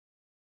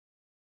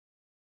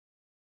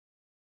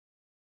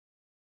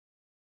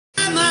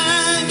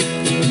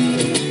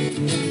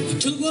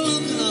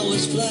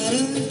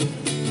flattered.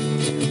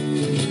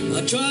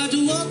 I tried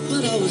to walk,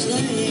 but I was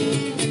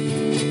lame.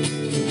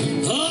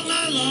 All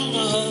night long,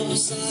 my heart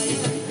was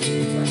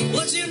sighing.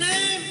 What's your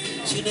name?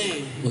 What's your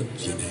name?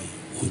 What's your name?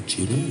 What's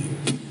your name?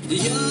 The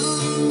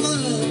young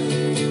blood,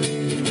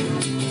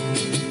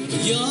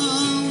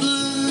 young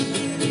blood,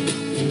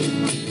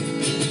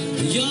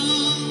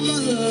 young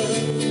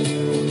blood.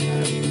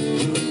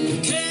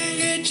 Can't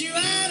get you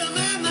out of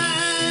my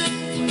mind.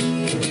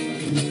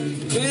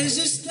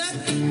 Crazy step,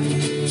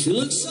 she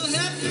looks so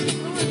happy.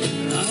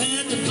 I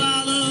had to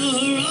follow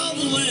her all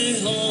the way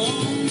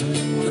home.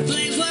 But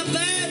things went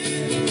bad.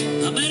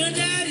 I met her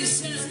daddy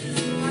said,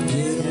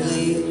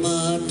 leave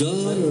my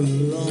daughter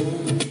alone.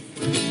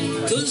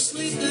 Couldn't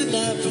sleep that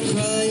night from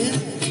crying.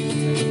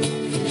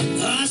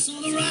 I saw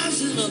the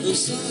rising of the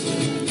sun.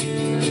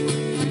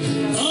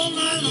 All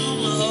night long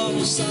my heart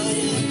was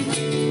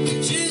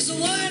sighing. She's the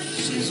one,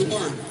 she's the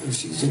one,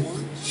 she's the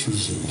one,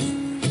 she's the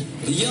one.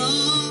 The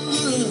young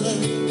blood,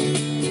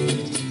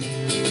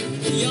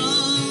 the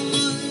young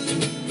blood,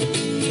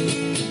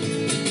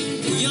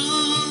 the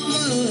young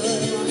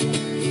blood.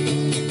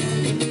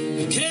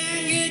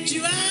 Can't get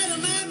you out of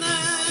my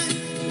mind.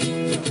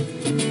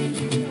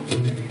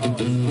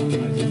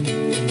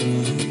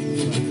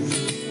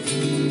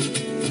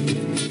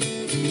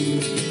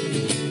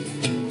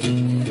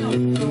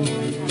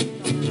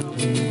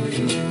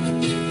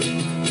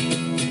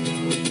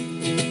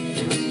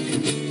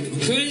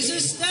 Crazy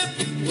step,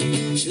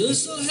 she was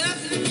so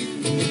happy.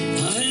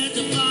 I had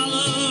to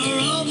follow her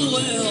all the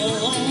way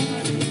home.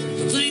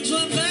 Things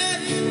went bad,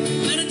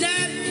 met her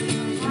daddy.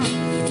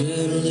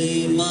 Better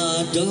leave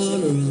my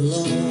daughter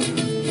alone.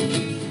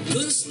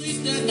 Couldn't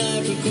sleep that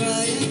night for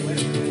crying.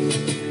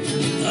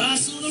 I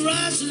saw the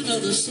rising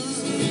of the sun.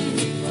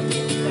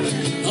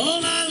 All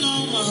night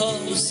long my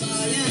heart was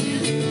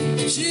sighing.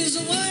 She's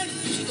the one,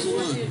 she's the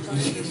one,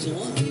 she's the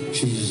one,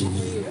 she's the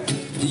one.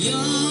 The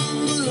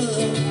young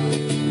blood.